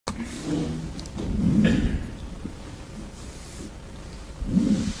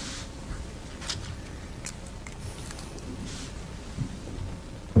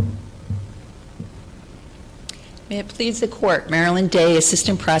May it please the Court, Marilyn Day,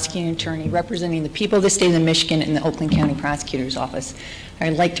 Assistant Prosecuting Attorney, representing the people of the state of Michigan in the Oakland County Prosecutor's Office.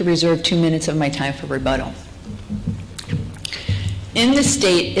 I'd like to reserve 2 minutes of my time for rebuttal. In the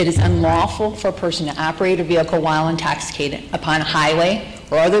state, it is unlawful for a person to operate a vehicle while intoxicated upon a highway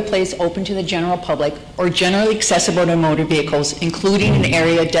or other place open to the general public or generally accessible to motor vehicles, including an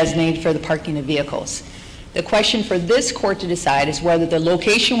area designated for the parking of vehicles. The question for this court to decide is whether the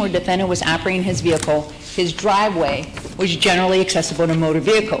location where the defendant was operating his vehicle, his driveway, was generally accessible to motor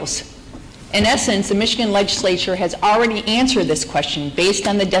vehicles. In essence, the Michigan legislature has already answered this question based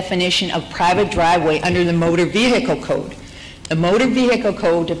on the definition of private driveway under the Motor Vehicle Code. The Motor Vehicle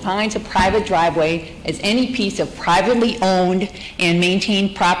Code defines a private driveway as any piece of privately owned and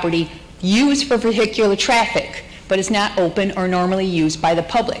maintained property used for vehicular traffic, but is not open or normally used by the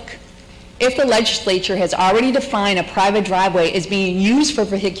public. If the legislature has already defined a private driveway as being used for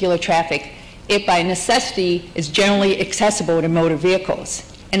vehicular traffic, it by necessity is generally accessible to motor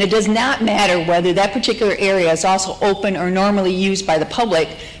vehicles. And it does not matter whether that particular area is also open or normally used by the public,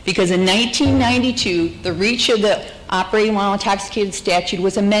 because in 1992, the reach of the operating while intoxicated statute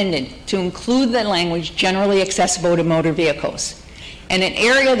was amended to include the language generally accessible to motor vehicles. And an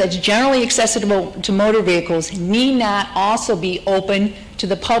area that's generally accessible to motor vehicles need not also be open to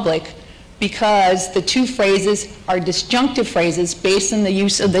the public, because the two phrases are disjunctive phrases based on the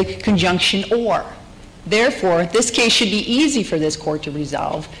use of the conjunction or. Therefore, this case should be easy for this court to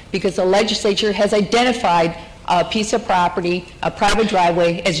resolve because the legislature has identified a piece of property, a private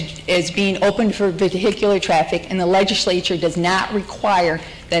driveway, as being open for vehicular traffic, and the legislature does not require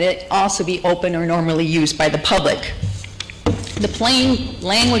that it also be open or normally used by the public. The plain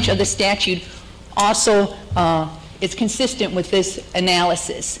language of the statute also is consistent with this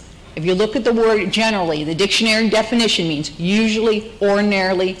analysis. If you look at the word generally, the dictionary definition means usually,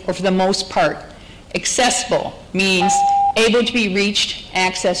 ordinarily, or for the most part. Accessible means able to be reached,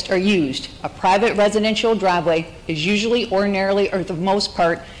 accessed, or used. A private residential driveway is usually, ordinarily, or for the most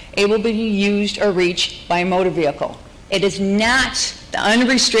part, able to be used or reached by a motor vehicle. It is not the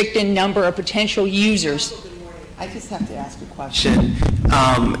unrestricted number of potential users. I just have to ask a question.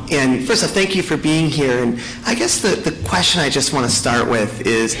 And first of all, thank you for being here. And I guess the question I just want to start with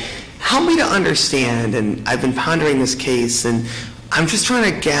is, help me to understand, and I've been pondering this case, and I'm just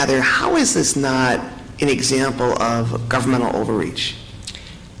trying to gather, how is this not an example of governmental overreach?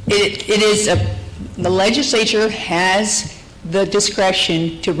 The legislature has the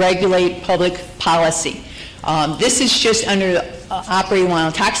discretion to regulate public policy. This is just under the operating while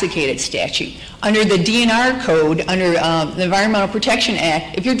intoxicated statute. Under the DNR code, under the Environmental Protection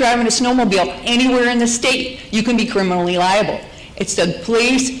Act, if you're driving a snowmobile anywhere in the state, you can be criminally liable. It's the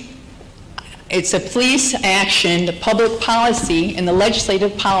police action, the public policy, and the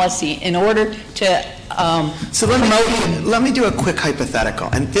legislative policy in order to So let me do a quick hypothetical,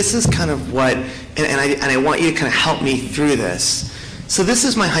 and this is kind of what, and I want you to kind of help me through this. So this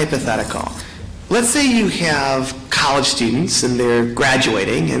is my hypothetical. Let's say you have college students and they're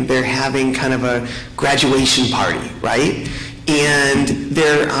graduating and they're having kind of a graduation party, right? And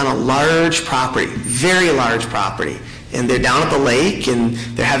they're on a large property, very large property. And they're down at the lake and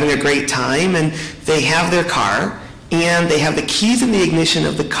they're having a great time, and they have their car and they have the keys in the ignition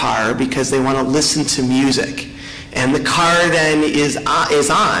of the car because they want to listen to music. And the car then is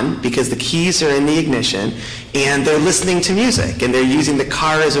on because the keys are in the ignition, and they're listening to music, and they're using the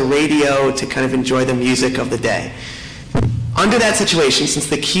car as a radio to kind of enjoy the music of the day. Under that situation, since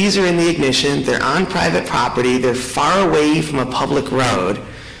the keys are in the ignition, they're on private property, they're far away from a public road,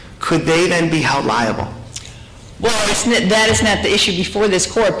 could they then be held liable? Well, that is not the issue before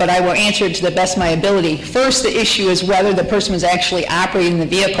this court, but I will answer it to the best of my ability. First, the issue is whether the person was actually operating the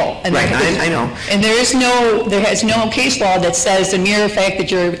vehicle. And right, I know. And there has no case law that says the mere fact that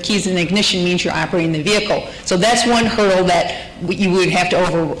your keys in the ignition means you're operating the vehicle. So that's one hurdle that you would have to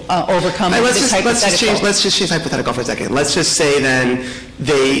overcome. Right, let's just change hypothetical for a second. Let's just say then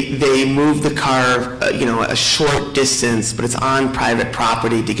they move the car, a short distance, but it's on private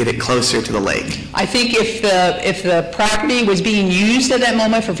property to get it closer to the lake. I think if the property was being used at that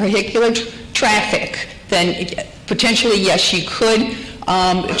moment for vehicular traffic, then potentially, yes, you could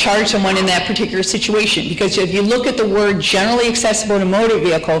charge someone in that particular situation. Because if you look at the word generally accessible to motor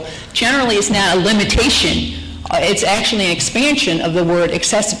vehicle, generally it's not a limitation. It's actually an expansion of the word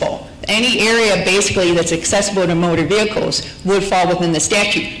accessible. Any area basically that's accessible to motor vehicles would fall within the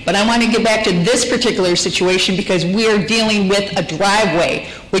statute. But I want to get back to this particular situation because we are dealing with a driveway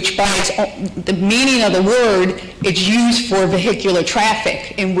which by the meaning of the word, it's used for vehicular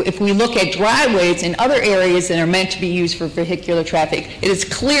traffic. And if we look at driveways and other areas that are meant to be used for vehicular traffic, it is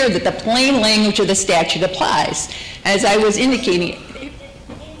clear that the plain language of the statute applies. As I was indicating, in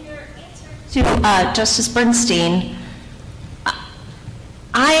your answer to Justice Bernstein,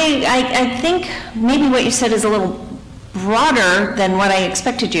 I think maybe what you said is a little broader than what I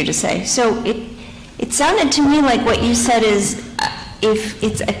expected you to say. So it sounded to me like what you said is if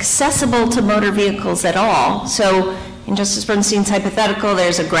it's accessible to motor vehicles at all. So in Justice Bernstein's hypothetical,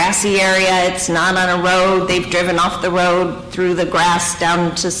 there's a grassy area, it's not on a road, they've driven off the road through the grass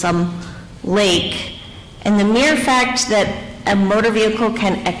down to some lake, and the mere fact that a motor vehicle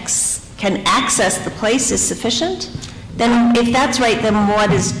can access the place is sufficient, then if that's right, then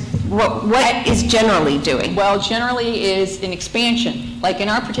what is generally doing? well, generally is an expansion. Like in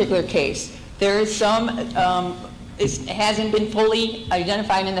our particular case, there is some, it hasn't been fully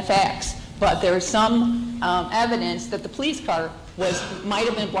identified in the facts, but there is some evidence that the police car might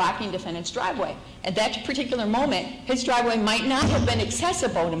have been blocking defendant's driveway. At that particular moment, his driveway might not have been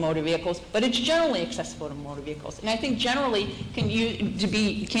accessible to motor vehicles, but it's generally accessible to motor vehicles. And I think generally can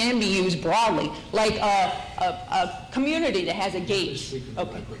be used broadly, like a community that has a gate.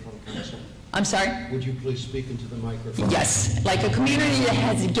 Okay. I'm sorry? Would you please speak into the microphone? Yes, like a community that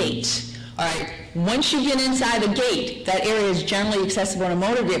has a gate. All right, once you get inside the gate, that area is generally accessible to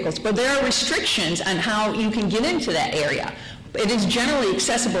motor vehicles, but there are restrictions on how you can get into that area. It is generally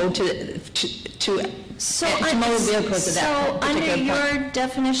accessible to motor vehicles at that particular under point. your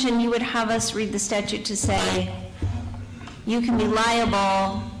definition, you would have us read the statute to say you can be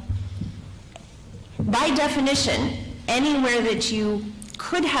liable, by definition, anywhere that you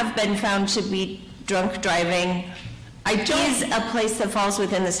could have been found to be drunk driving is a place that falls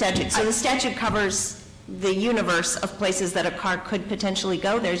within the statute. So the statute covers the universe of places that a car could potentially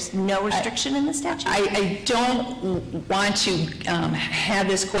go. There's no restriction in the statute? I don't want to have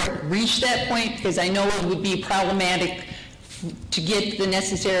this court reach that point because I know it would be problematic to get the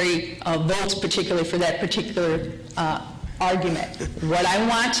necessary votes, particularly for that particular argument. What I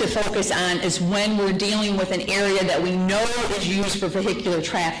want to focus on is when we're dealing with an area that we know is used for vehicular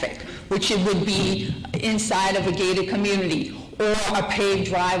traffic, which it would be inside of a gated community or a paved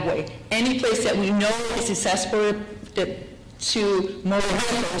driveway. Any place that we know is accessible to motor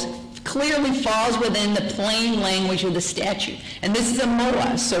vehicles clearly falls within the plain language of the statute. And this is a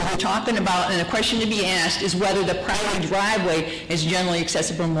MOA, so we're talking about, and the question to be asked is whether the private driveway is generally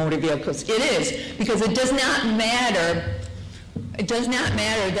accessible to motor vehicles. It is, because it does not matter,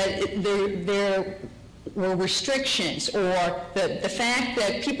 that there were restrictions or the fact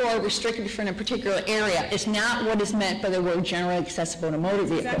that people are restricted from a particular area is not what is meant by the word generally accessible to motor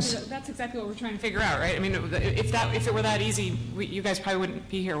vehicles. That's exactly what we're trying to figure out, right? I mean, if it were that easy, you guys probably wouldn't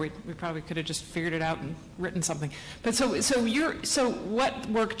be here. We probably could have just figured it out and written something. But so what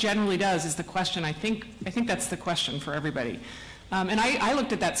work generally does is the question. I think that's the question for everybody. And I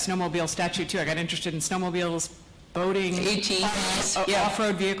looked at that snowmobile statute too. I got interested in snowmobiles, boating,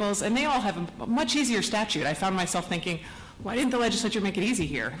 off-road vehicles, and they all have a much easier statute. I found myself thinking, why didn't the legislature make it easy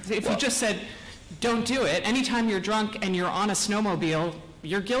here? If you just said, don't do it, anytime you're drunk and you're on a snowmobile,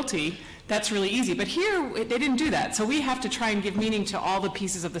 you're guilty, that's really easy. But here, they didn't do that. So we have to try and give meaning to all the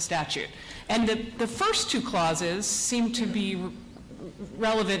pieces of the statute. And the first two clauses seem to be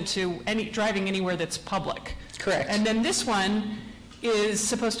relevant to driving anywhere that's public. Correct. And then this one is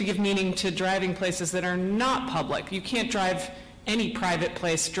supposed to give meaning to driving places that are not public. You can't drive any private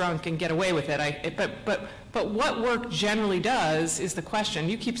place drunk and get away with it. But what work generally does is the question.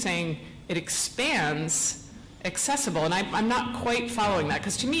 You keep saying it expands accessible, and I'm not quite following that,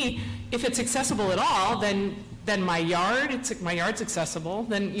 because to me, if it's accessible at all, then my yard's accessible,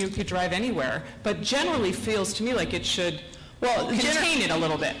 then you could drive anywhere. But generally feels to me like it should contain it a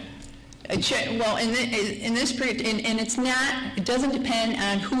little bit. Well, in this period, and it's not, it doesn't depend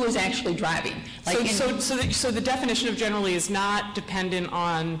on who is actually driving. Like so the definition of generally is not dependent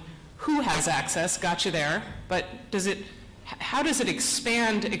on who has access, got you there, but how does it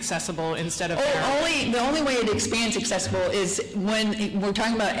expand accessible instead of the only way it expands accessible is when we're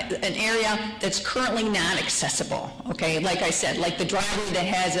talking about an area that's currently not accessible, okay? Like I said, like the driveway that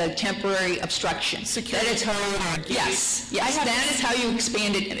has a temporary obstruction. Security code. Yes, that is how you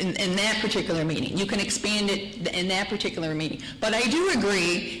expand it in that particular meaning. You can expand it in that particular meaning. But I do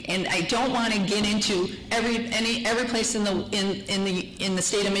agree, and I don't want to get into every place in the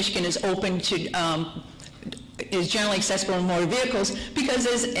state of Michigan is open to is generally accessible in motor vehicles, because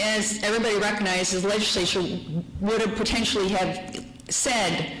as everybody recognizes, the legislature would have potentially have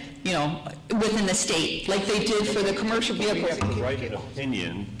said, within the state, like they did for the commercial We have vehicles. to write an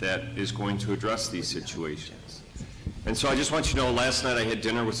opinion that is going to address these situations. And so I just want you to know, last night I had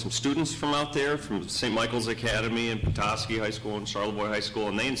dinner with some students from out there, from St. Michael's Academy and Petoskey High School and Charlevoix High School,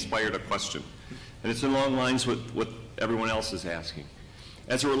 and they inspired a question. And it's along lines with what everyone else is asking.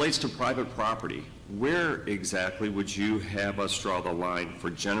 As it relates to private property, where exactly would you have us draw the line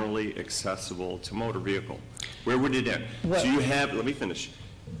for generally accessible to motor vehicle? Where would it end? So you have, let me finish.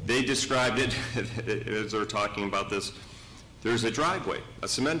 They described it, as they're talking about this, there's a driveway, a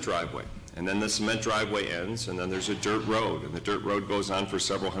cement driveway, and then the cement driveway ends, and then there's a dirt road, and the dirt road goes on for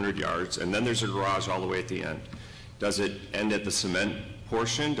several hundred yards, and then there's a garage all the way at the end. Does it end at the cement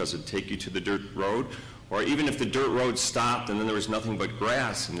portion? Does it take you to the dirt road? Or even if the dirt road stopped and then there was nothing but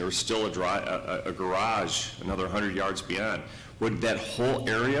grass and there was still a garage another 100 yards beyond, would that whole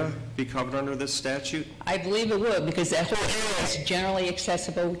area be covered under this statute? I believe it would, because that whole area is generally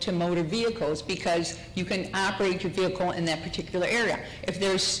accessible to motor vehicles, because you can operate your vehicle in that particular area. If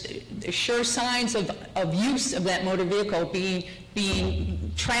there's sure signs of use of that motor vehicle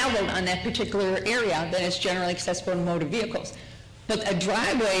being traveled on that particular area, then it's generally accessible to motor vehicles. But a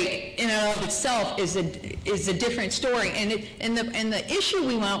driveway in and of itself is a different story, and the issue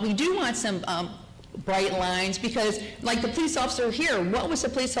we do want some bright lines, because like the police officer here, what was the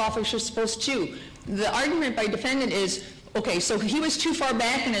police officer supposed to do? The argument by defendant is, okay, so he was too far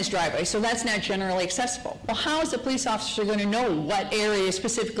back in his driveway, so that's not generally accessible. Well, how is the police officer going to know what area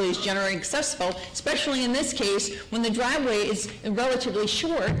specifically is generally accessible, especially in this case when the driveway is relatively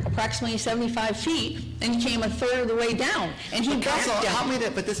short, approximately 75 feet, and he came a third of the way down, and he got Counsel, down. help me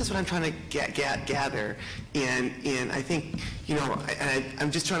but this is what I'm trying to gather, and I think, you know,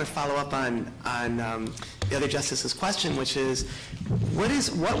 I'm just trying to follow up on the other justice's question, which is,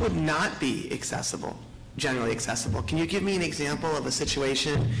 what would not be accessible? Generally accessible. Can you give me an example of a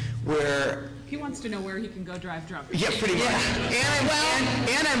situation where... He wants to know where he can go drive drunk. Yeah, pretty much.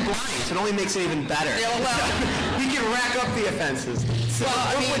 And I'm blind, so it only makes it even better. Yeah, well, we can rack up the offenses. So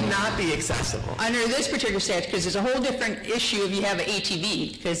what would not be accessible? under this particular statute, because it's a whole different issue if you have an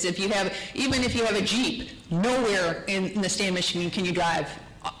ATV, because even if you have a Jeep, nowhere in the state of Michigan can you drive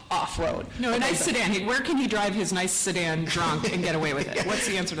off-road. No, a nice sedan. Where can he drive his nice sedan drunk and get away with it? What's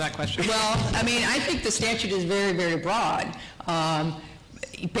the answer to that question? Well, I mean, I think the statute is very, very broad.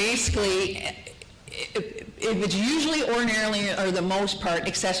 Basically, if it's usually, ordinarily, or the most part,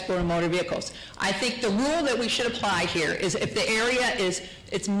 accessible to motor vehicles. I think the rule that we should apply here is if the area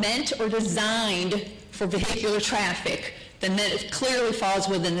it's meant or designed for vehicular traffic, then it clearly falls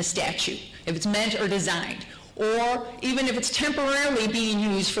within the statute, if it's meant or designed. Or even if it's temporarily being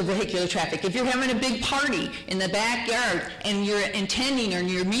used for vehicular traffic. If you're having a big party in the backyard and you're intending or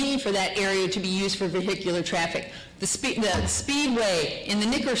you're meaning for that area to be used for vehicular traffic, the speedway in the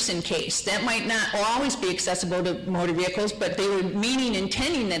Nickerson case, that might not always be accessible to motor vehicles, but they were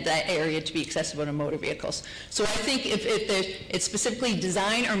intending that area to be accessible to motor vehicles. So I think if it's specifically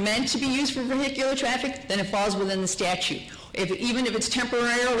designed or meant to be used for vehicular traffic, then it falls within the statute. Even if it's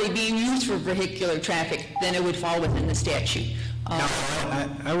temporarily being used for vehicular traffic, then it would fall within the statute.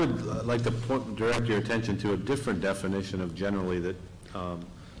 I would like to direct your attention to a different definition of generally that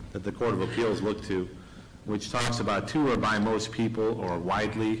the Court of Appeals looked to, which talks about to or by most people, or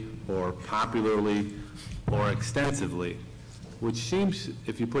widely, or popularly, or extensively, which seems,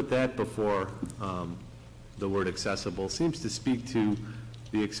 if you put that before the word accessible, seems to speak to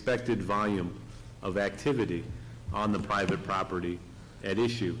the expected volume of activity on the private property at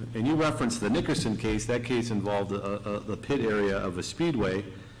issue. And you referenced the Nickerson case. That case involved the pit area of a speedway,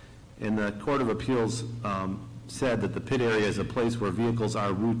 and the Court of Appeals said that the pit area is a place where vehicles are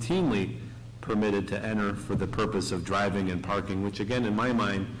routinely permitted to enter for the purpose of driving and parking, which again, in my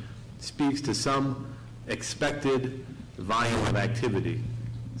mind, speaks to some expected volume of activity.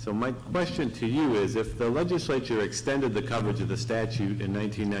 So my question to you is, if the legislature extended the coverage of the statute in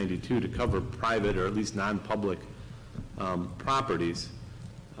 1992 to cover private or at least non-public properties,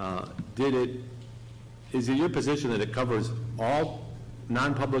 is it your position that it covers all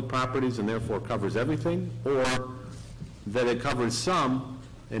non-public properties and therefore covers everything, or that it covers some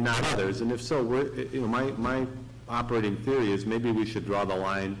and not others? And if so, my operating theory is maybe we should draw the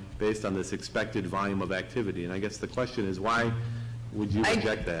line based on this expected volume of activity. And I guess the question is, why would you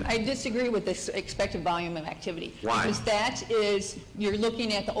reject that? I disagree with this expected volume of activity. Why? Because that is, you're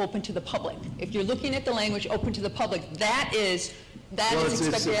looking at the open to the public. If you're looking at the language open to the public, that is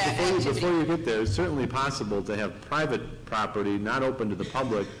expected activity. Before you get there, it's certainly possible to have private property not open to the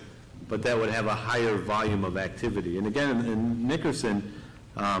public, but that would have a higher volume of activity. And again, in Nickerson,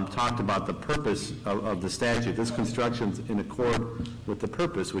 talked about the purpose of the statute. This construction's in accord with the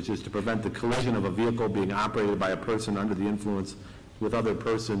purpose, which is to prevent the collision of a vehicle being operated by a person under the influence with other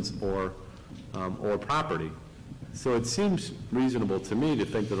persons or property. So it seems reasonable to me to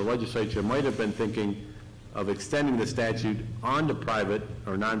think that the legislature might have been thinking of extending the statute onto private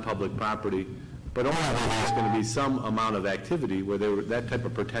or non-public property, but only when there's going to be some amount of activity where that type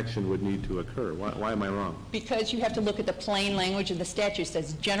of protection would need to occur. Why am I wrong? Because you have to look at the plain language of the statute. It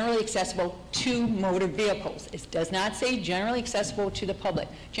says generally accessible to motor vehicles. It does not say generally accessible to the public.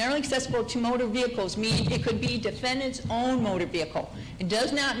 Generally accessible to motor vehicles means it could be defendant's own motor vehicle. It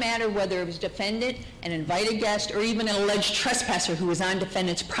does not matter whether it was defendant, an invited guest, or even an alleged trespasser who was on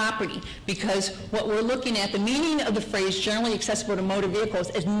defendant's property, because what we're looking at, the meaning of the phrase generally accessible to motor vehicles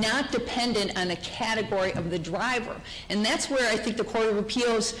is not dependent on the category of the driver. And that's where I think the Court of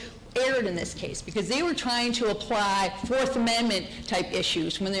Appeals erred in this case, because they were trying to apply Fourth Amendment type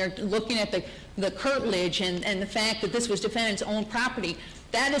issues when they're looking at the curtilage and the fact that this was defendant's own property.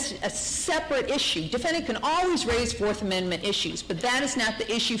 That is a separate issue. Defendant can always raise Fourth Amendment issues, but that is not the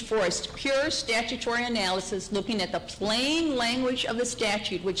issue for us. Pure statutory analysis looking at the plain language of the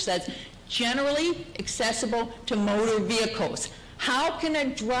statute, which says generally accessible to motor vehicles. How can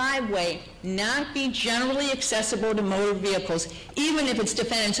a driveway not be generally accessible to motor vehicles, even if it's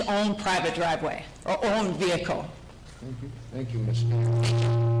defendant's own private driveway or own vehicle? Thank you, Ms. Speaker.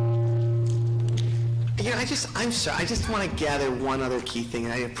 You know, I'm sorry, I just want to gather one other key thing,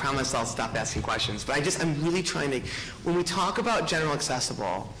 and I promise I'll stop asking questions, but I'm really trying to, when we talk about general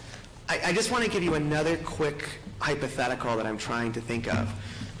accessible, I just want to give you another quick hypothetical that I'm trying to think of.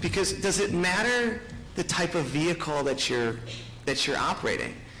 Because does it matter the type of vehicle that you're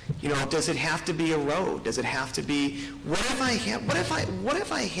operating? You know, does it have to be a road? Does it have to be, what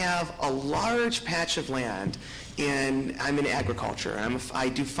if I have a large patch of land and I'm in agriculture, I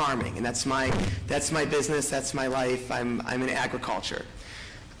do farming, and that's my business, that's my life, I'm in agriculture.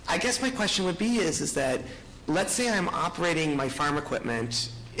 I guess my question would be is that, let's say I'm operating my farm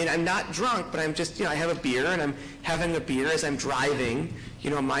equipment and I'm not drunk, but I'm just, I have a beer and I'm having a beer as I'm driving,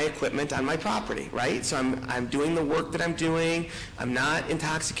 my equipment on my property, right? So I'm doing the work that I'm doing. I'm not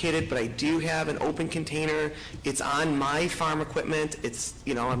intoxicated, but I do have an open container. It's on my farm equipment. It's,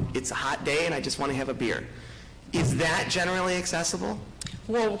 it's a hot day and I just want to have a beer. Is that generally accessible?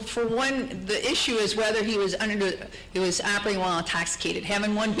 Well, for one, the issue is whether he was operating while intoxicated.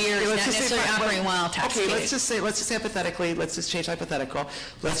 Having one beer is not necessarily operating while intoxicated. Okay, let's just say hypothetically, let's just change hypothetical.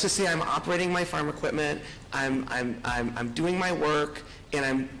 Let's just say I'm operating my farm equipment, I'm doing my work,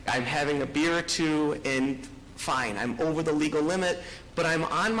 and I'm having a beer or two, and fine, I'm over the legal limit, but I'm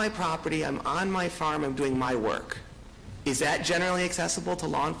on my property, I'm on my farm, I'm doing my work. Is that generally accessible to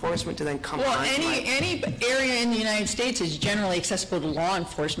law enforcement to then come on? Well, any area in the United States is generally accessible to law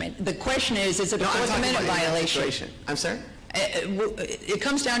enforcement. The question is it a Fourth Amendment violation? I'm sorry? It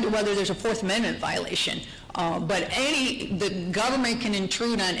comes down to whether there's a Fourth Amendment violation. But the government can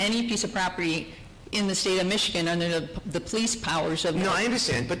intrude on any piece of property in the state of Michigan under the police powers of... No, I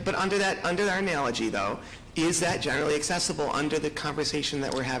understand, but under our analogy, though, is that generally accessible under the conversation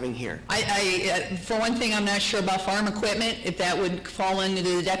that we're having here? For one thing, I'm not sure about farm equipment, if that would fall into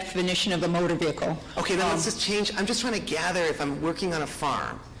the definition of a motor vehicle. Okay, then let's just change. I'm just trying to gather if I'm working on a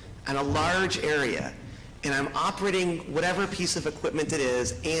farm, on a large area, and I'm operating whatever piece of equipment it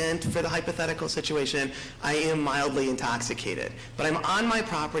is, and for the hypothetical situation, I am mildly intoxicated. But I'm on my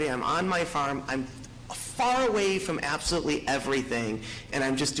property, I'm on my farm, I'm far away from absolutely everything, and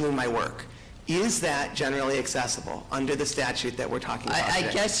I'm just doing my work. Is that generally accessible under the statute that we're talking about today?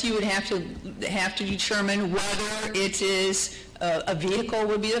 I guess you would have to determine whether it is a vehicle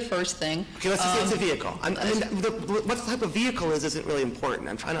would be the first thing. Okay, let's just say it's a vehicle. What type of vehicle isn't really important.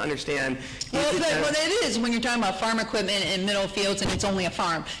 I'm trying to understand. Well, it is when you're talking about farm equipment in middle fields and it's only a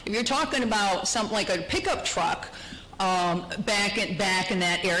farm. If you're talking about something like a pickup truck back in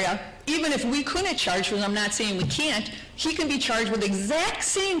that area, even if we couldn't charge, because I'm not saying we can't, he can be charged with the exact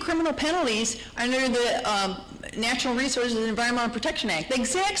same criminal penalties under the Natural Resources and Environmental Protection Act. The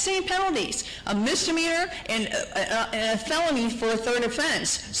exact same penalties, a misdemeanor and a felony for a third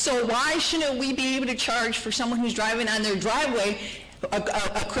offense. So why shouldn't we be able to charge for someone who's driving on their driveway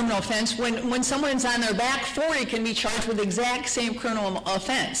a criminal offense when someone's on their back 40 can be charged with the exact same criminal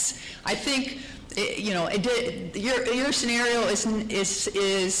offense? I think, your scenario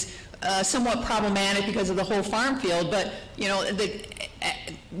is somewhat problematic because of the whole farm field, but there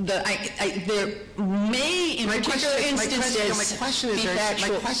may, in particular instances, be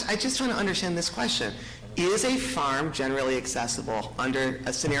factual. I just want to understand this question. Is a farm generally accessible under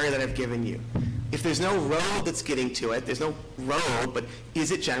a scenario that I've given you? If there's no road that's getting to it, there's no road, but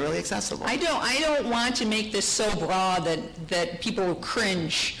is it generally accessible? I don't want to make this so broad that people will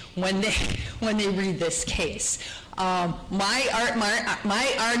cringe when they read this case. My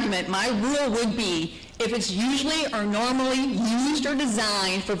argument, my rule would be, if it's usually or normally used or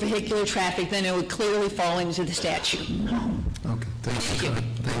designed for vehicular traffic, then it would clearly fall into the statute. Okay, thank you.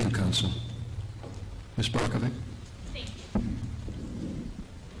 Thank you, Counsel. Ms. Barkovic?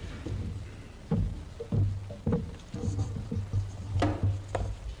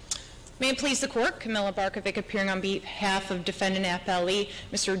 May it please the Court, Camilla Barkovic appearing on behalf of Defendant Appellee,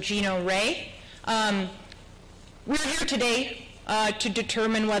 Mr. Gino Rea. We're here today to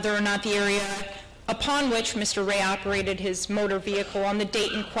determine whether or not the area upon which Mr. Rea operated his motor vehicle on the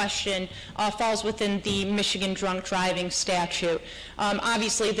date in question falls within the Michigan drunk driving statute.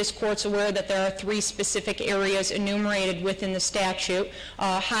 Obviously, this Court's aware that there are 3 specific areas enumerated within the statute: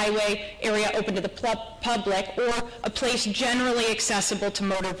 highway, area open to the public, or a place generally accessible to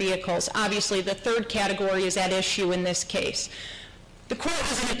motor vehicles. Obviously, the 3rd category is at issue in this case. The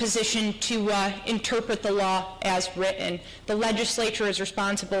Court is in a position to interpret the law as written. The legislature is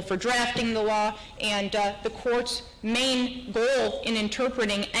responsible for drafting the law, and the Court's main goal in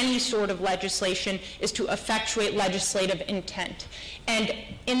interpreting any sort of legislation is to effectuate legislative intent. And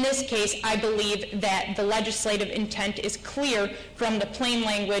in this case, I believe that the legislative intent is clear from the plain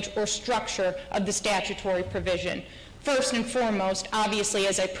language or structure of the statutory provision. First and foremost, obviously,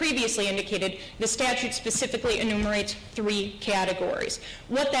 as I previously indicated, the statute specifically enumerates 3 categories.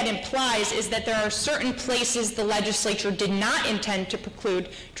 What that implies is that there are certain places the legislature did not intend to preclude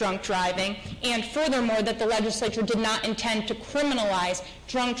drunk driving, and furthermore, that the legislature did not intend to criminalize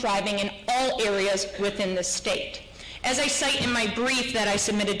drunk driving in all areas within the state. As I cite in my brief that I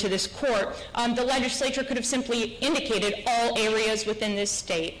submitted to this Court, the legislature could have simply indicated all areas within this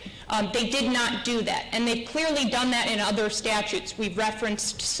state. They did not do that, and they've clearly done that in other statutes. We've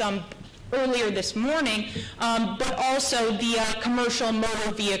referenced some earlier this morning, but also the commercial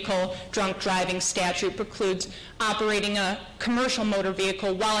motor vehicle drunk driving statute precludes operating a commercial motor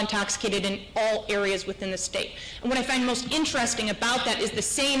vehicle while intoxicated in all areas within the state. And what I find most interesting about that is the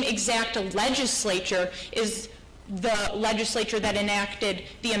same exact legislature is the legislature that enacted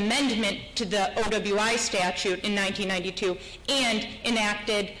the amendment to the OWI statute in 1992 and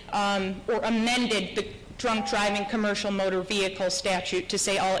enacted or amended the drunk driving commercial motor vehicle statute to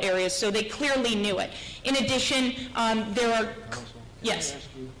say all areas, so they clearly knew it. In addition, there are... Yes?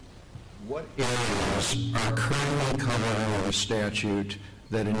 What areas are currently covered under the statute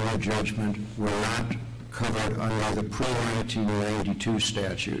that, in your judgment, were not covered under the pre-1992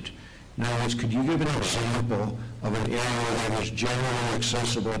 statute? In other words, could you give an example of an area that is generally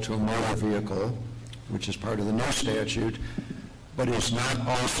accessible to a motor vehicle, which is part of the new statute, but is not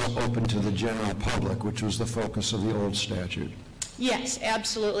also open to the general public, which was the focus of the old statute? Yes,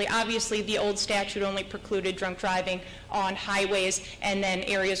 absolutely. Obviously, the old statute only precluded drunk driving on highways and then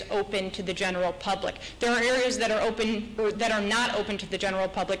areas open to the general public. There are areas that are open or that are not open to the general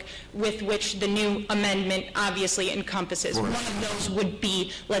public with which the new amendment obviously encompasses. Right. One of those would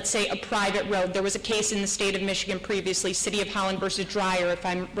be, let's say, a private road. There was a case in the state of Michigan previously, City of Holland versus Dreyer, if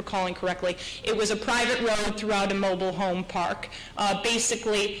I'm recalling correctly. It was a private road throughout a mobile home park.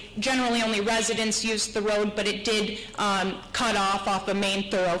 Basically, generally only residents used the road, but it did cut off a main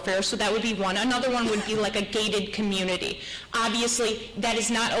thoroughfare, so that would be one. Another one would be like a gated community. Obviously, that is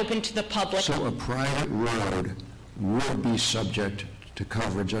not open to the public. So a private road would be subject to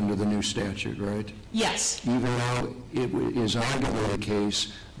coverage under the new statute, right? Yes. Even though it is arguably the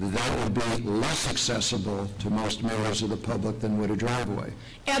case that would be less accessible to most members of the public than would a driveway.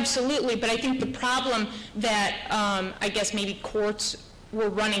 Absolutely, but I think the problem that I guess maybe courts were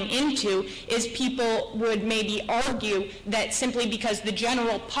running into is people would maybe argue that simply because the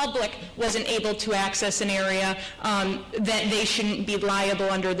general public wasn't able to access an area that they shouldn't be liable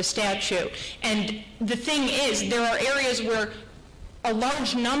under the statute. And the thing is, there are areas where a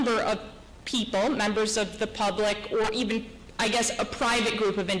large number of people, members of the public, or even I guess a private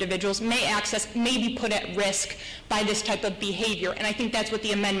group of individuals may be put at risk by this type of behavior. And I think that's what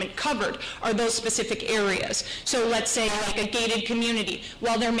the amendment covered, are those specific areas. So let's say like a gated community.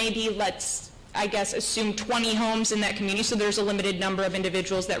 Well, there may be, let's, I guess, assume 20 homes in that community, so there's a limited number of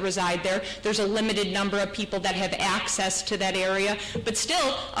individuals that reside there. There's a limited number of people that have access to that area. But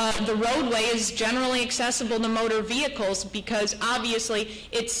still, the roadway is generally accessible to motor vehicles because obviously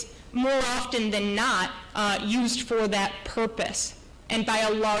it's more often than not used for that purpose and by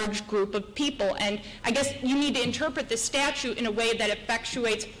a large group of people. And I guess you need to interpret the statute in a way that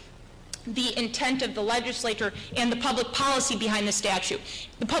effectuates the intent of the legislature and the public policy behind the statute.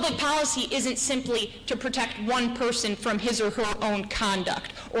 The public policy isn't simply to protect one person from his or her own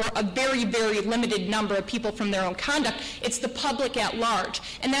conduct, or a very, very limited number of people from their own conduct. It's the public at large.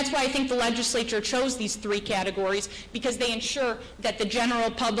 And that's why I think the legislature chose these three categories, because they ensure that the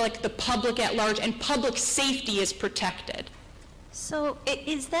general public, the public at large, and public safety is protected. So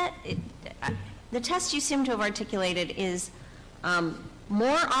is that, the test you seem to have articulated is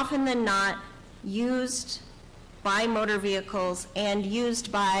more often than not used by motor vehicles and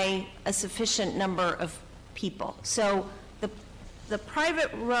used by a sufficient number of people. So the private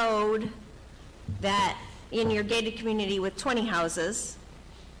road that in your gated community with 20 houses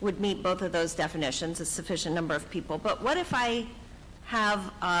would meet both of those definitions, a sufficient number of people. But what if I have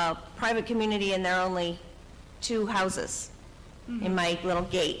a private community and there are only 2 houses in my little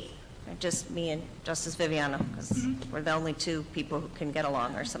gate? Just me and Justice Viviano, because we're the only 2 people who can get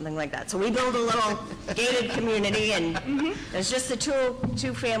along or something like that. So we build a little gated community and there's just the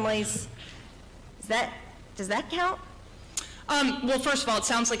two families. Does that count? Well, first of all, it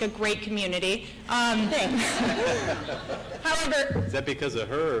sounds like a great community. Thanks. However, Is that because of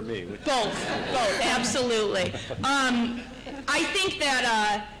her or me? both, absolutely. I think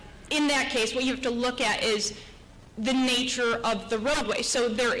that in that case, what you have to look at is the nature of the roadway. So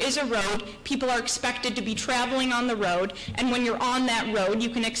there is a road, people are expected to be traveling on the road, and when you're on that road, you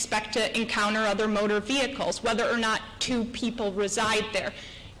can expect to encounter other motor vehicles, whether or not 2 people reside there.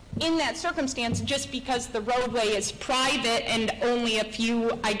 In that circumstance, just because the roadway is private and only a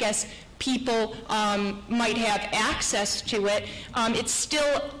few, I guess, people might have access to it, it's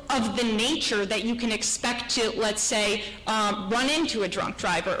still of the nature that you can expect to, let's say, run into a drunk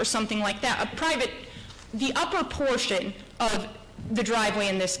driver or something like that. The upper portion of the driveway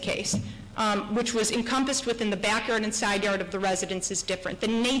in this case, which was encompassed within the backyard and side yard of the residence, is different. The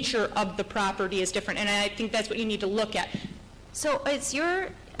nature of the property is different, and I think that's what you need to look at. So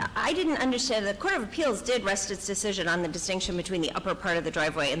I didn't understand, the Court of Appeals did rest its decision on the distinction between the upper part of the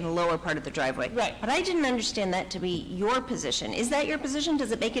driveway and the lower part of the driveway. Right. But I didn't understand that to be your position. Is that your position?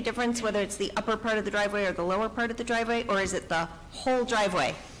 Does it make a difference whether it's the upper part of the driveway or the lower part of the driveway, or is it the whole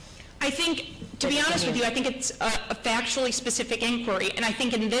driveway? I think, to be honest with you, I think it's a factually specific inquiry, and I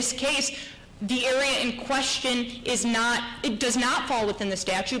think in this case, the area in question does not fall within the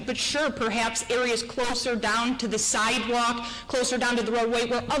statute, but sure, perhaps areas closer down to the sidewalk, closer down to the roadway,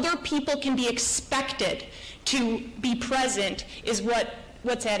 where other people can be expected to be present is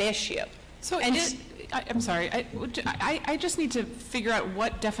what's at issue. So I'm sorry, I just need to figure out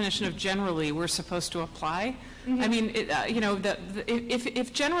what definition of generally we're supposed to apply. I mean,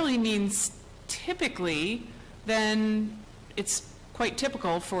 if generally means typically, then it's quite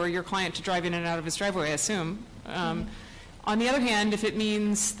typical for your client to drive in and out of his driveway, I assume. On the other hand, if it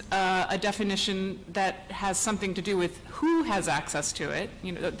means a definition that has something to do with who has access to it,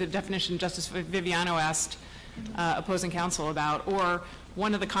 the definition Justice Viviano asked opposing counsel about, or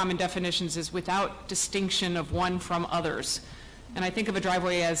one of the common definitions is without distinction of one from others. And I think of a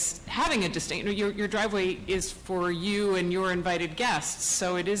driveway as having a distinct, your driveway is for you and your invited guests,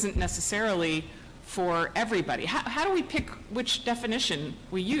 so it isn't necessarily for everybody. How do we pick which definition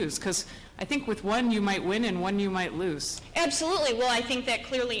we use? Because I think with one you might win and one you might lose. Absolutely. Well, I think that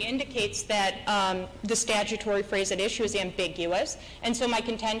clearly indicates that the statutory phrase at issue is ambiguous, and so my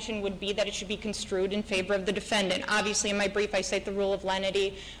contention would be that it should be construed in favor of the defendant. Obviously, in my brief, I cite the rule of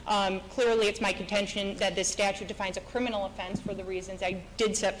lenity. Clearly, it's my contention that this statute defines a criminal offense for the reasons I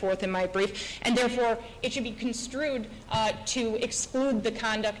did set forth in my brief, and therefore, it should be construed to exclude the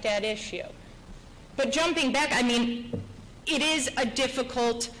conduct at issue. But jumping back, I mean, it is a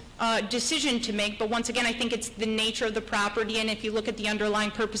difficult decision to make, but once again, I think it's the nature of the property, and if you look at the underlying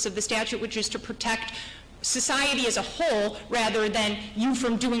purpose of the statute, which is to protect society as a whole, rather than you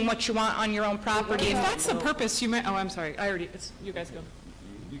from doing what you want on your own property. If that's the purpose, you might, I'm sorry, you guys go.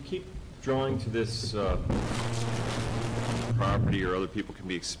 You keep drawing to this property or other people can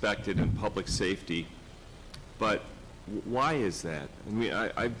be expected in public safety, but why is that? I mean,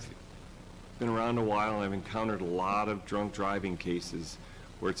 I've been around a while and I've encountered a lot of drunk driving cases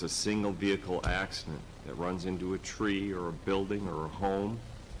where it's a single vehicle accident that runs into a tree or a building or a home.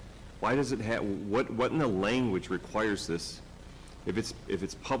 Why does it have, what in the language requires this? If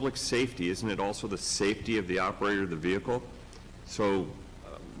it's public safety, isn't it also the safety of the operator of the vehicle? So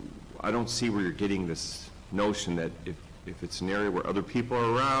I don't see where you're getting this notion that if it's an area where other people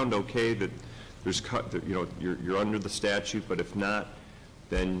are around, okay, that there's, you're under the statute, but if not,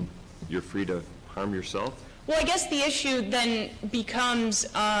 then you're free to harm yourself? Well, I guess the issue then becomes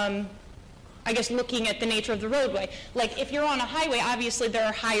I guess looking at the nature of the roadway. Like if you're on a highway, obviously there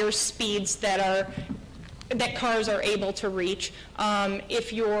are higher speeds that cars are able to reach.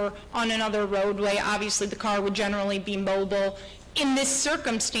 If you're on another roadway, obviously the car would generally be mobile. In this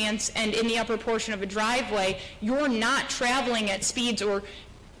circumstance and in the upper portion of a driveway, you're not traveling at speeds or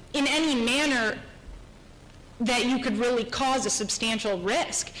in any manner that you could really cause a substantial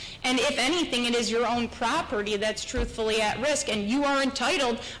risk. And if anything, it is your own property that's truthfully at risk, and you are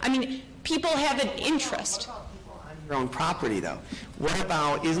entitled, I mean, people have an interest. What about people on your own property, though? What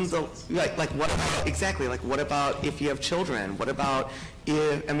about, what about if you have children? What about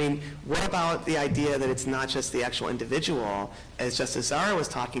what about the idea that it's not just the actual individual, as Justice Zara was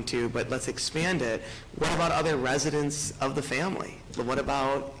talking to, but let's expand it. What about other residents of the family? What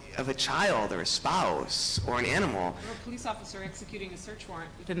about of a child or a spouse or an animal? Or a police officer executing a search warrant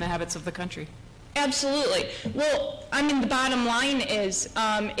within the habits of the country. Absolutely. Well, I mean, the bottom line is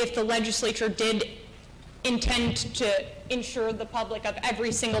if the legislature did intend to ensure the public of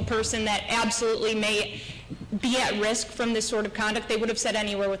every single person that absolutely may be at risk from this sort of conduct, they would have said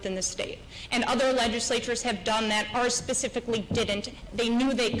anywhere within the state. And other legislatures have done that. Ours specifically didn't. They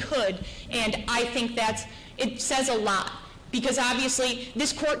knew they could, and I think it says a lot. Because obviously,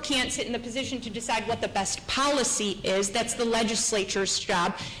 this court can't sit in the position to decide what the best policy is. That's the legislature's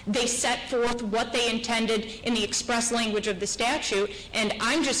job. They set forth what they intended in the express language of the statute, and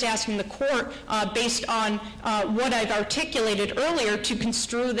I'm just asking the court, based on what I've articulated earlier, to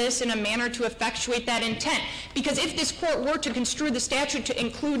construe this in a manner to effectuate that intent. Because if this court were to construe the statute to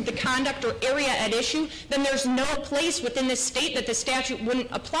include the conduct or area at issue, then there's no place within this state that the statute wouldn't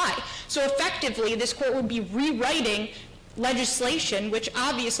apply. So effectively, this court would be rewriting legislation, which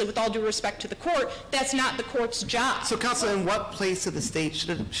obviously, with all due respect to the court, that's not the court's job. So, counsel, in what place of the state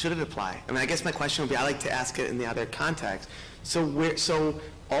should it apply? I mean, I guess my question would be, I like to ask it in the other context. So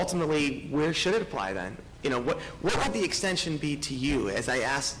ultimately, where should it apply then? What would the extension be to you? As I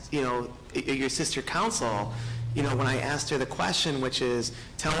asked, your sister counsel, when I asked her the question, which is,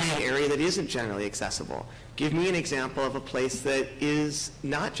 tell me an area that isn't generally accessible. Give me an example of a place that is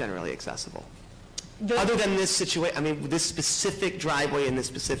not generally accessible. Other than this situation, I mean, this specific driveway in this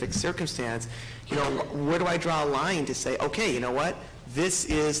specific circumstance, where do I draw a line to say, okay, you know what, this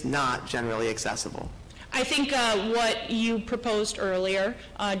is not generally accessible? I think what you proposed earlier,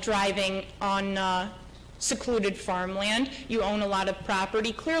 driving on secluded farmland, you own a lot of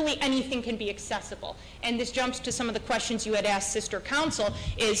property, clearly anything can be accessible. And this jumps to some of the questions you had asked sister counsel,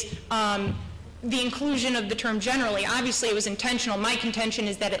 is the inclusion of the term generally. Obviously, it was intentional. My contention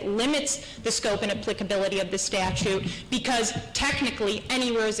is that it limits the scope and applicability of the statute because technically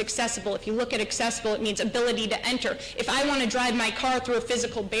anywhere is accessible. If you look at accessible, it means ability to enter. If I want to drive my car through a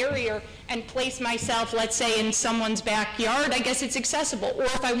physical barrier and place myself, let's say, in someone's backyard, I guess it's accessible. Or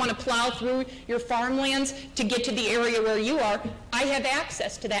if I want to plow through your farmlands to get to the area where you are, I have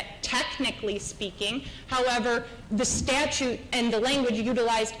access to that, technically speaking. However, the statute and the language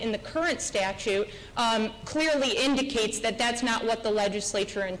utilized in the current statute clearly indicates that that's not what the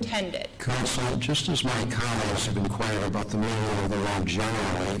legislature intended. Counsel, just as my colleagues have inquired about the meaning of the word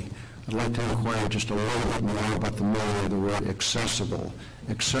generally, I'd like to inquire just a little bit more about the meaning of the word accessible.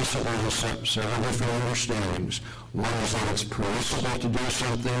 Accessible has several different understandings. One is that it's permissible to do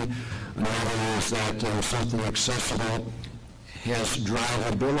something. Another is that something accessible has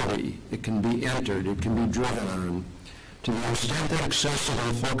drivability. It can be entered. It can be driven on. To the extent that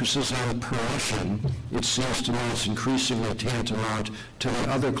accessible focuses on permission, it seems to me it's increasingly tantamount to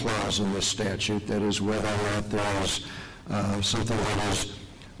the other clause in this statute, that is whether or not there is something that is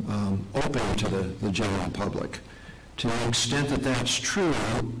open to the general public. To the extent that that's true,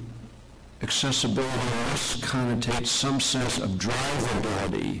 accessibility must connotate some sense of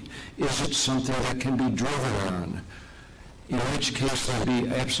drivability. Is it something that can be driven on? In which case there'd be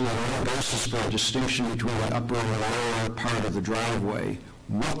absolutely no basis for a distinction between the upper and the lower part of the driveway.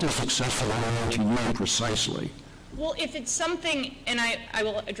 What does accessible mean to you precisely? Well, if it's something, and I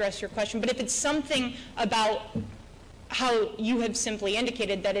will address your question, but if it's something about how you have simply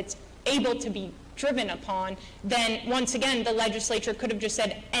indicated that it's able to be driven upon, then once again the legislature could have just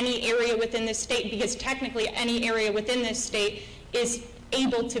said any area within this state, because technically any area within this state is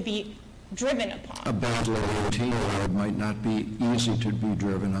able to be driven upon. A badly maintained road might not be easy to be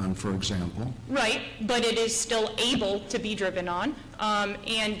driven on, for example. Right, but it is still able to be driven on.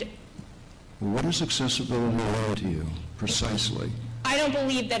 And what does accessibility mean to you, precisely? I don't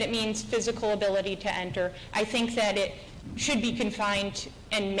believe that it means physical ability to enter. I think that it should be confined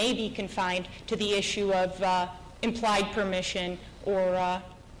and may be confined to the issue of implied permission or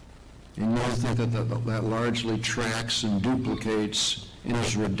And you think that largely tracks and duplicates and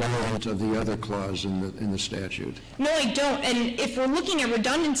is redundant of the other clause in the statute? No, I don't. And if we're looking at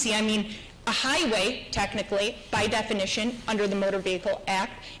redundancy, I mean, a highway, technically, by definition, under the Motor Vehicle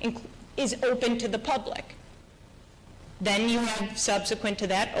Act, is open to the public. Then you have, subsequent to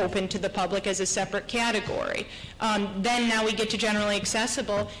that, open to the public as a separate category. Then now we get to generally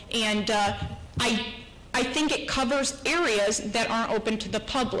accessible, and I think it covers areas that aren't open to the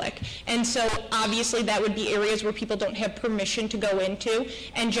public. And so obviously that would be areas where people don't have permission to go into.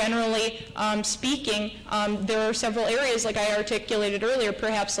 And generally speaking, there are several areas, like I articulated earlier,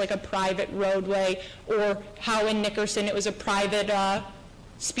 perhaps like a private roadway, or how in Nickerson it was a private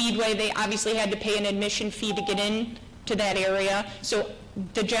speedway. They obviously had to pay an admission fee to get in to that area. So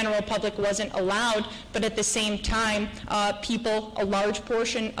the general public wasn't allowed, but at the same time, people, a large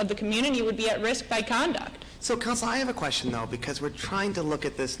portion of the community would be at risk by conduct. So, Counsel, I have a question, though, because we're trying to look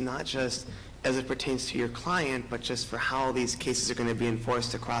at this not just as it pertains to your client, but just for how these cases are going to be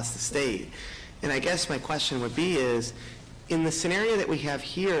enforced across the state. And I guess my question would be is, in the scenario that we have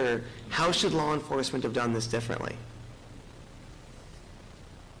here, how should law enforcement have done this differently?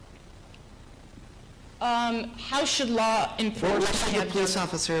 How should law enforcement What should have the police done?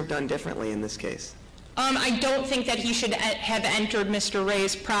 officer have done differently in this case? I don't think that he should have entered Mr.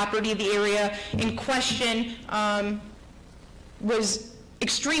 Rea's property. The area in question was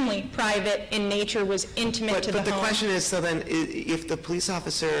extremely private in nature, was intimate to the home. But the question is, so then, if the police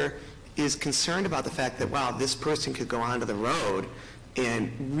officer is concerned about the fact that, wow, this person could go onto the road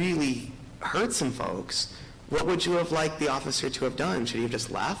and really hurt some folks, what would you have liked the officer to have done? Should he have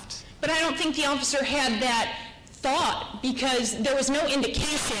just left? But I don't think the officer had that thought, because there was no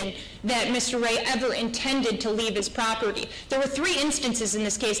indication that Mr. Rea ever intended to leave his property. There were 3 instances in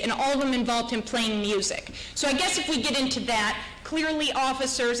this case, and all of them involved him playing music. So I guess if we get into that, clearly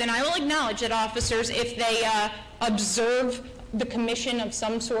officers, and I will acknowledge that officers, if they observe the commission of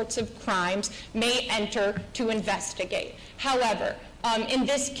some sorts of crimes, may enter to investigate. However, in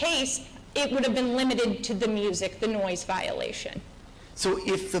this case, it would have been limited to the music, the noise violation. So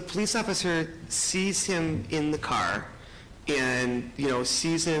if the police officer sees him in the car and,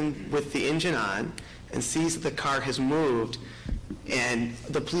 sees him with the engine on and sees that the car has moved, and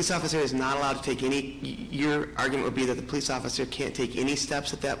the police officer is not allowed to take any, your argument would be that the police officer can't take any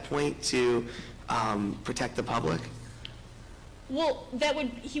steps at that point to protect the public? Well,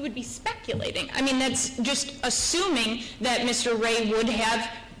 he would be speculating. I mean, that's just assuming that Mr. Rea would have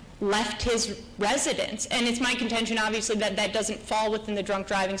left his residence. And it's my contention, obviously, that that doesn't fall within the drunk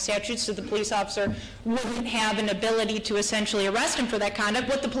driving statute, so the police officer wouldn't have an ability to essentially arrest him for that conduct.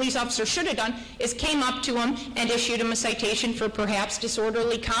 What the police officer should have done is came up to him and issued him a citation for perhaps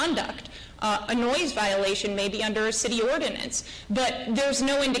disorderly conduct, a noise violation maybe under a city ordinance. But there's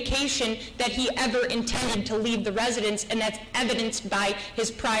no indication that he ever intended to leave the residence, and that's evidenced by his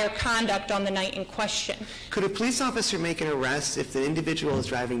prior conduct on the night in question. Could a police officer make an arrest if the individual is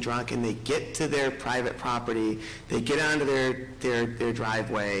driving drunk and they get to their private property, they get onto their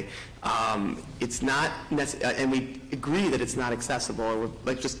driveway, it's not, and we agree that it's not accessible, or we're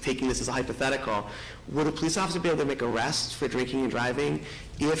like just taking this as a hypothetical, would a police officer be able to make arrests for drinking and driving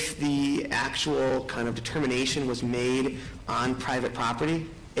if the actual kind of determination was made on private property?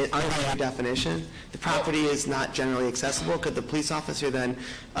 Under your definition, the property is not generally accessible. Could the police officer then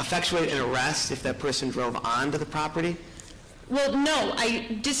effectuate an arrest if that person drove onto the property? Well, no,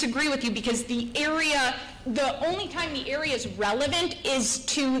 I disagree with you, because the only time the area is relevant is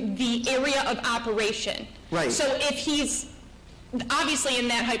to the area of operation. Right. So if he's, obviously in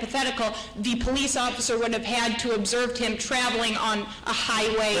that hypothetical, the police officer would have had to observe him traveling on a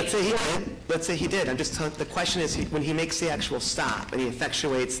highway. Let's say he did. Let's say he did. I'm just telling, the question is, when he makes the actual stop and he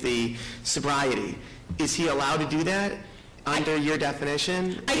effectuates the sobriety, is he allowed to do that under your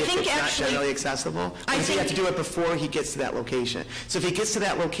definition if it's not generally accessible? Or does he have to do it before he gets to that location? So if he gets to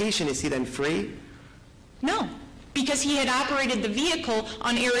that location, is he then free? No, because he had operated the vehicle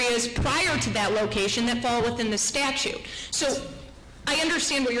on areas prior to that location that fall within the statute. So I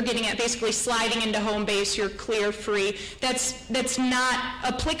understand what you're getting at, basically sliding into home base, you're clear, free. That's not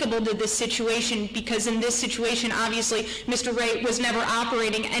applicable to this situation, because in this situation, obviously, Mr. Rea was never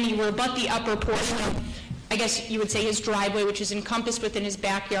operating anywhere but the upper portion of, I guess you would say, his driveway, which is encompassed within his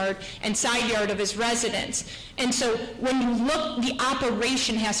backyard and side yard of his residence. And so when you look, the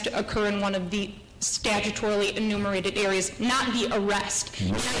operation has to occur in one of the statutorily enumerated areas, not the arrest.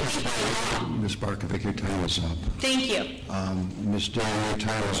 Ms. Barkovic, your time is up. Thank you. Ms. Dillon, your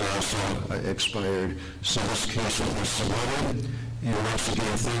time has also expired. So this case will be submitted, And once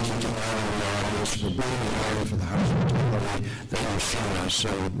again, thank you to all of the audience for bringing the order for the housing authority that you've shown us. So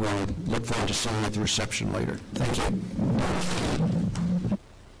we'll look forward to seeing you at the reception later. Thank you.